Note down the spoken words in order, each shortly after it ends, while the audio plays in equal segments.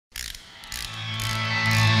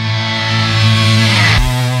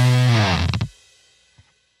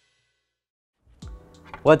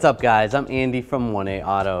What's up guys, I'm Andy from 1A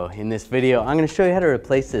Auto. In this video, I'm going to show you how to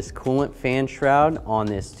replace this coolant fan shroud on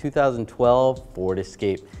this 2012 Ford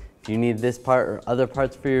Escape. If you need this part or other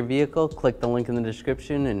parts for your vehicle, click the link in the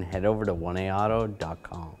description and head over to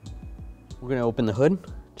 1aauto.com. We're going to open the hood,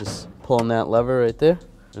 just pulling that lever right there.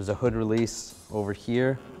 There's a hood release over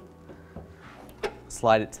here.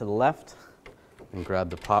 Slide it to the left and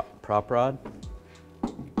grab the prop rod.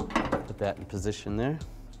 Put that in position there.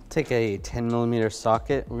 Take a 10mm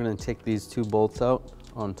socket. We're going to take these two bolts out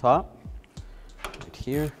on top, right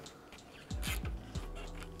here.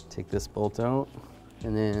 Take this bolt out,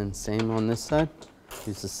 and then same on this side.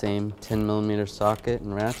 Use the same 10mm socket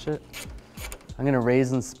and ratchet. I'm going to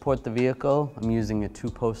raise and support the vehicle. I'm using a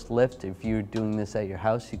 2-post lift. If you're doing this at your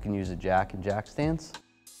house, you can use a jack and jack stands.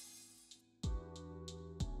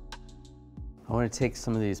 I want to take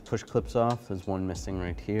some of these push clips off. There's one missing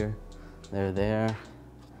right here. They're there.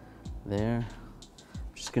 There.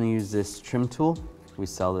 I'm just going to use this trim tool. We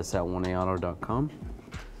sell this at 1aauto.com.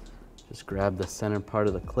 Just grab the center part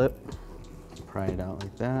of the clip, pry it out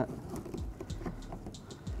like that,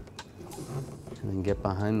 and then get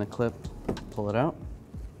behind the clip, pull it out.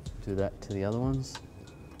 Do that to the other ones.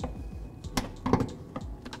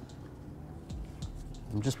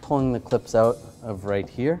 I'm just pulling the clips out of right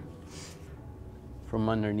here. From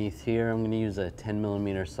underneath here, I'm going to use a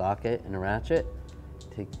 10mm socket and a ratchet.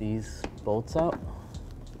 Take these bolts out.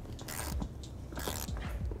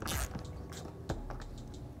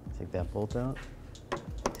 Take that bolt out.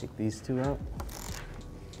 Take these two out.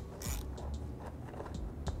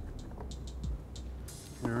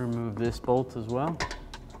 I'm going to remove this bolt as well.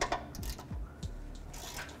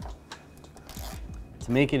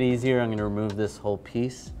 To make it easier, I'm going to remove this whole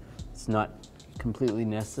piece. It's not completely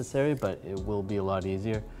necessary, but it will be a lot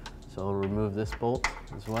easier. So I'll remove this bolt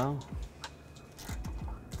as well.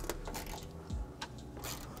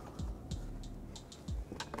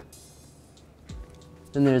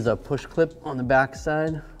 Then there's a push clip on the back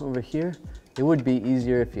side over here. It would be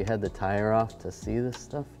easier if you had the tire off to see this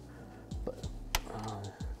stuff, but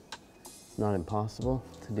it's not impossible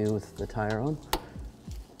to do with the tire on.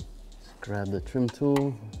 Just grab the trim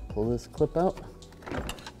tool, pull this clip out.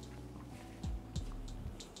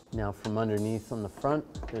 Now from underneath on the front,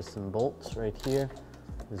 there's some bolts right here.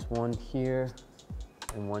 There's one here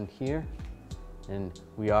and one here. And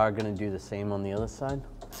we are gonna do the same on the other side.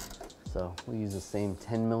 So we'll use the same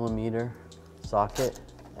 10mm socket,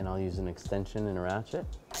 and I'll use an extension and a ratchet.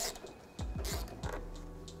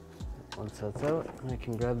 Once that's out, I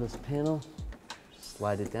can grab this panel, just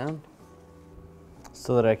slide it down.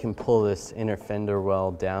 So that I can pull this inner fender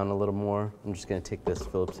well down a little more, I'm just gonna take this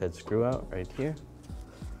Phillips head screw out right here.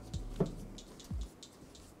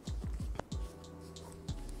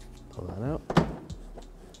 Pull that out.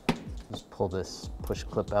 Just pull this push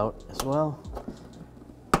clip out as well.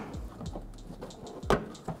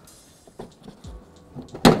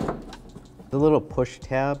 The little push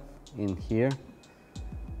tab in here,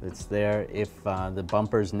 it's there. If the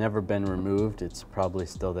bumper's never been removed, it's probably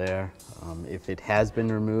still there. If it has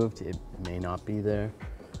been removed, it may not be there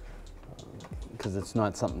because it's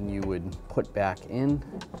not something you would put back in.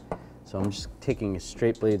 So I'm just taking a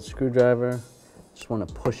straight blade screwdriver. Just want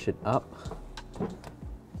to push it up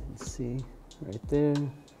and see right there.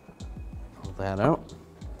 Pull that out.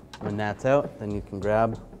 When that's out, then you can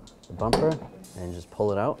grab the bumper and just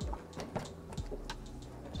pull it out.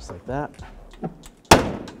 Just like that,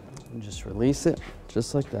 and just release it,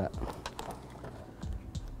 just like that.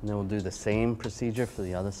 And then we'll do the same procedure for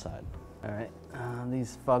the other side. All right,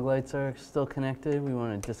 these fog lights are still connected. We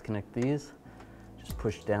want to disconnect these. Just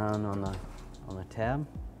push down on the tab,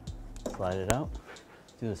 slide it out.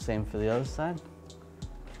 Do the same for the other side,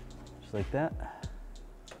 just like that.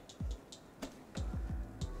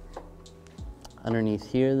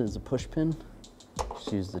 Underneath here, there's a push pin.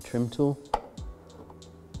 Just use the trim tool.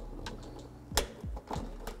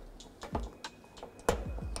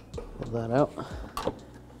 That out.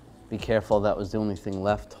 Be careful, that was the only thing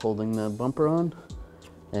left holding the bumper on.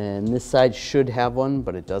 And this side should have one,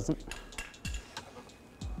 but it doesn't.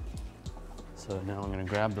 So now I'm going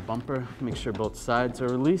to grab the bumper, make sure both sides are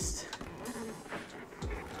released.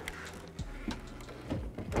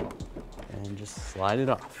 And just slide it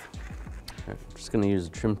off. Right, I'm just going to use a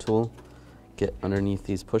trim tool, get underneath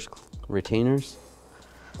these push retainers,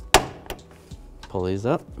 pull these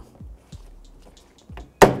up.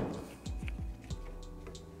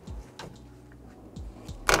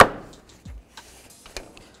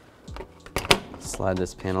 Slide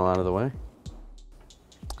this panel out of the way.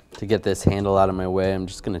 To get this handle out of my way, I'm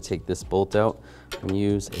just going to take this bolt out and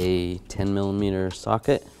use a 10mm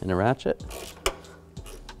socket and a ratchet.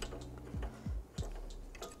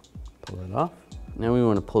 that off. Now we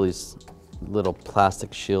want to pull these little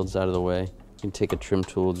plastic shields out of the way. You can take a trim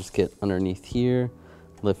tool, just get underneath here,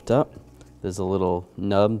 lift up. There's a little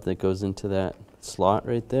nub that goes into that slot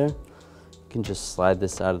right there. You can just slide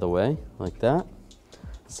this out of the way like that.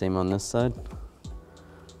 Same on this side.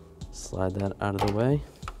 Slide that out of the way.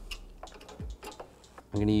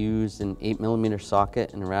 I'm going to use an 8mm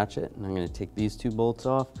socket and a ratchet, and I'm going to take these two bolts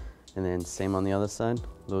off, and then same on the other side,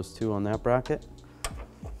 those two on that bracket.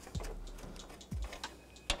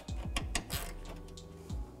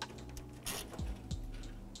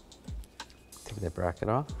 Take that bracket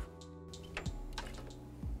off.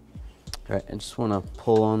 All right, I just want to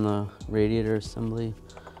pull on the radiator assembly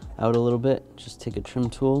out a little bit. Just take a trim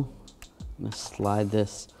tool. I'm going to slide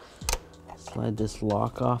this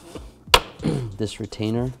lock off, this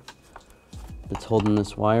retainer that's holding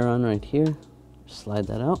this wire on right here. Slide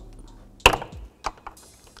that out,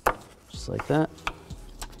 just like that.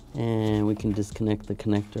 And we can disconnect the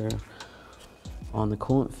connector on the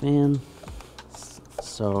coolant fan.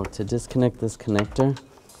 So to disconnect this connector,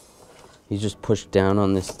 you just push down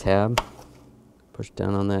on this tab. Push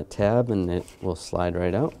down on that tab and it will slide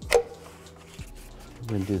right out. I'm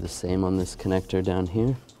going to do the same on this connector down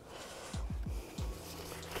here.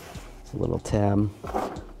 It's a little tab.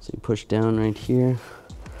 So you push down right here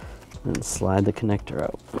and slide the connector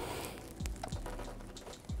out.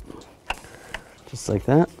 Just like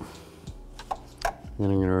that.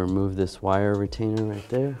 Then I'm going to remove this wire retainer right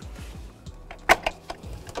there.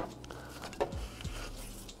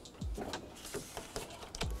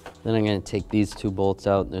 Then I'm going to take these two bolts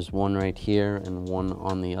out. There's one right here and one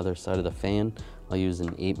on the other side of the fan. I'll use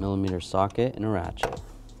an 8mm socket and a ratchet.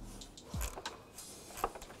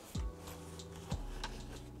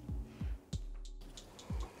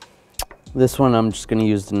 This one I'm just going to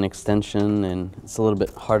use an extension, and it's a little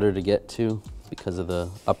bit harder to get to because of the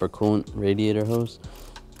upper coolant radiator hose.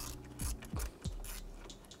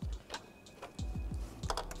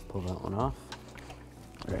 Pull that one off.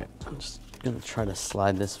 All right, I'm just going to try to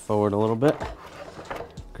slide this forward a little bit.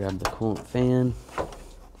 Grab the coolant fan.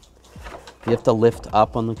 You have to lift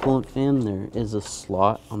up on the coolant fan. There is a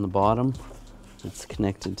slot on the bottom that's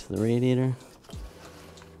connected to the radiator.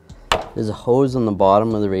 There's a hose on the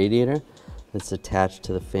bottom of the radiator that's attached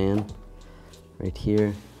to the fan right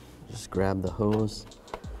here. Just grab the hose,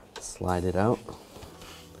 slide it out.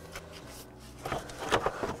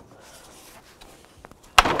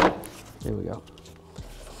 There we go.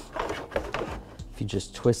 If you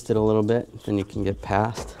just twist it a little bit, then you can get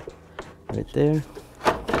past right there.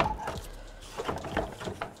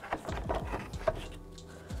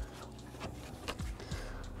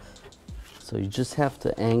 So you just have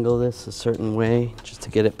to angle this a certain way just to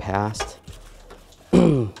get it past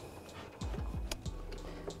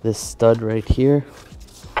this stud right here.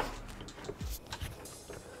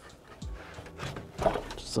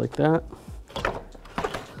 Just like that.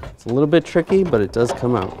 It's a little bit tricky, but it does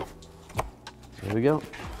come out. There we go.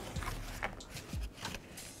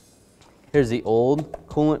 Here's the old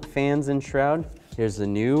coolant fans and shroud. Here's the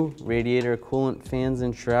new radiator coolant fans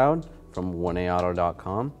and shroud from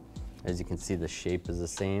 1AAuto.com. As you can see, the shape is the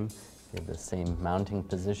same. They have the same mounting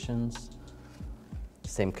positions,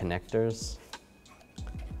 same connectors,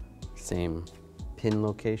 same pin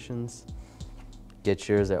locations. Get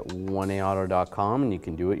yours at 1AAuto.com and you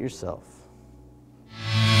can do it yourself.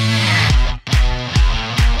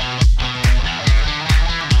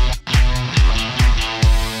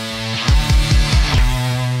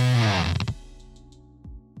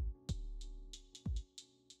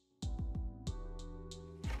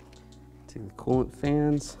 Take the coolant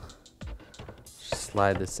fans,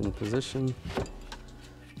 slide this in position.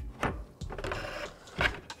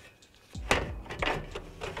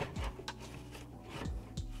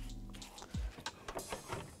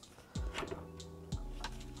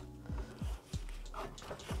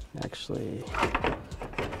 Actually,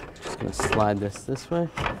 just going to slide this way.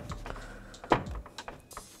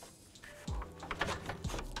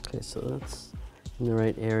 Okay, so that's in the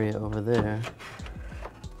right area over there.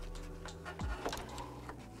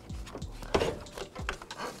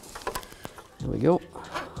 There we go.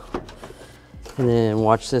 And then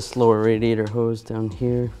watch this lower radiator hose down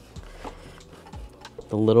here,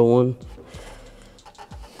 the little one.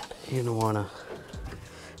 You're gonna wanna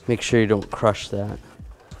make sure you don't crush that.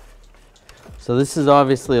 So this is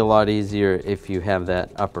obviously a lot easier if you have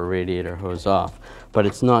that upper radiator hose off, but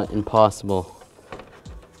it's not impossible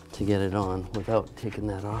to get it on without taking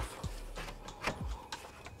that off.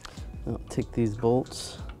 I'll take these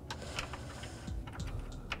bolts.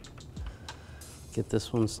 Get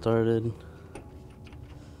this one started.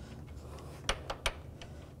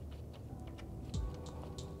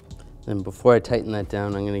 And before I tighten that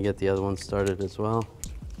down, I'm going to get the other one started as well.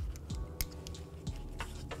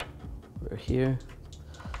 We're here.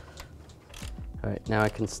 All right, now I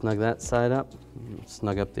can snug that side up,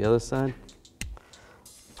 snug up the other side.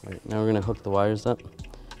 All right, now we're going to hook the wires up.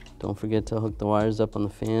 Don't forget to hook the wires up on the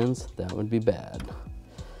fans. That would be bad.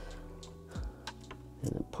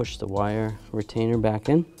 And then push the wire retainer back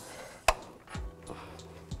in.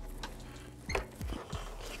 And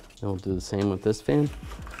we'll do the same with this fan.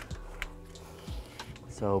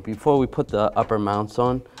 So before we put the upper mounts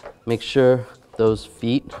on, make sure those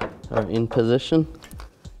feet are in position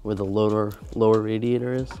where the lower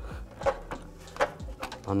radiator is,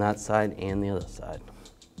 on that side and the other side.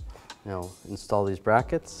 Now install these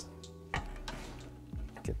brackets.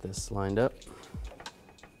 Get this lined up.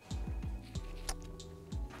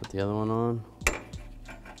 Put the other one on.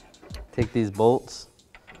 Take these bolts.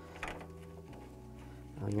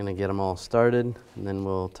 I'm gonna get them all started and then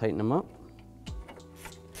we'll tighten them up.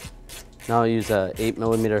 Now I'll use a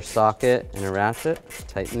 8mm socket and a ratchet.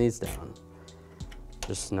 Tighten these down.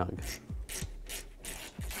 Just snug.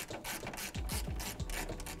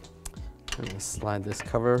 I'm gonna slide this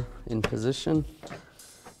cover in position.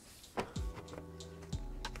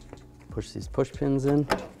 Push these push pins in,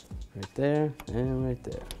 right there and right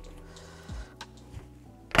there.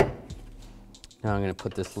 Now I'm gonna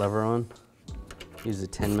put this lever on. Use a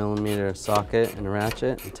 10mm socket and a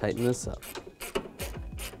ratchet and tighten this up.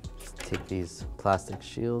 Just take these plastic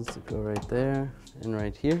shields that go right there and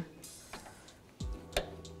right here.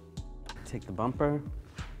 Take the bumper,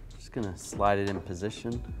 just gonna slide it in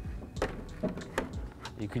position.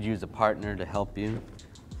 You could use a partner to help you.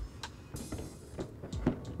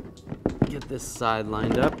 Get this side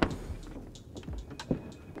lined up.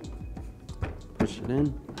 Push it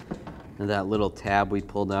in. And that little tab we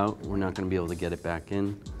pulled out, we're not gonna be able to get it back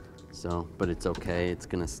in. So, but it's okay, it's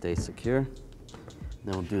gonna stay secure.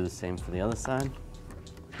 Then we'll do the same for the other side.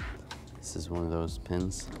 This is one of those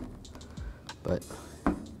pins. But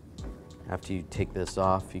after you take this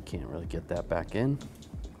off, you can't really get that back in.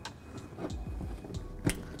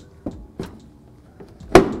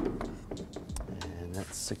 And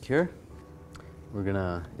that's secure. We're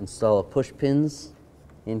gonna install a push pins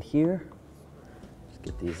in here. Just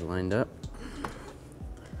get these lined up.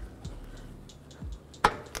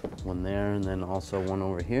 One there and then also one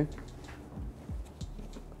over here.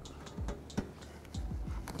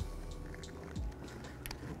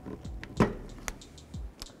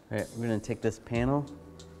 All right, we're gonna take this panel,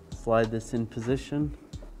 slide this in position.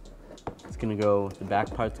 It's gonna go, the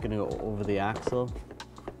back part's gonna go over the axle.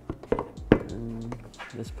 And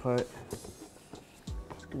this part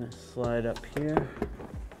is gonna slide up here.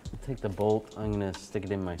 I'll take the bolt, I'm gonna stick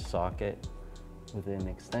it in my socket with an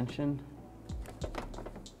extension.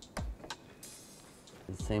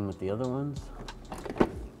 The same with the other ones.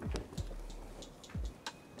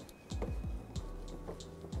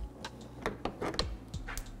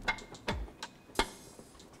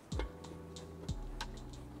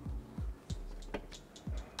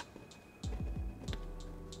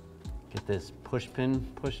 Get this push pin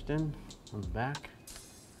pushed in on the back.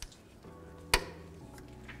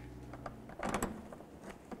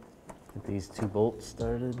 Get these two bolts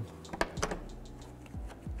started.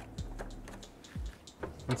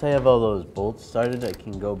 Once I have all those bolts started, I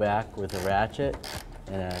can go back with a ratchet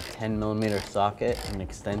and a 10mm socket and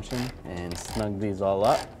extension and snug these all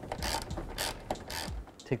up.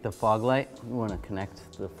 Take the fog light, you want to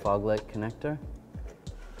connect the fog light connector.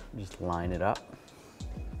 Just line it up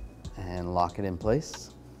and lock it in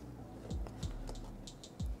place.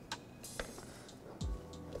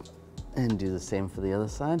 And do the same for the other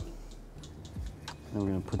side. Then we're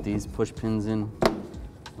going to put these push pins in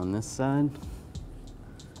on this side.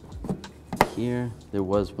 Here, there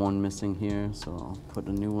was one missing here, so I'll put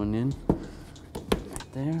a new one in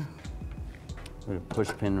right there. Put a push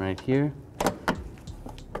pin right here.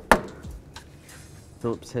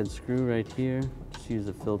 Phillips head screw right here. Just use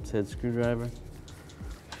a Phillips head screwdriver.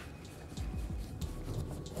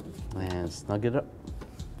 And snug it up.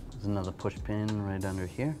 There's another push pin right under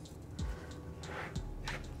here.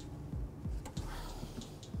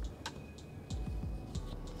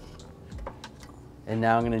 And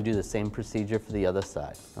now I'm going to do the same procedure for the other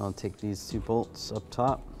side. I'll take these two bolts up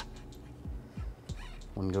top.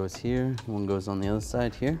 One goes here, one goes on the other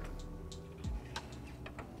side here.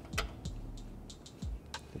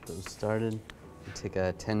 Get those started. Take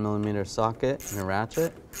a 10mm socket and a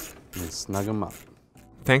ratchet and snug them up.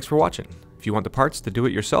 Thanks for watching. If you want the parts to do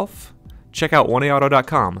it yourself, check out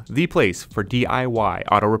oneaauto.com, the place for DIY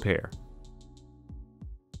auto repair.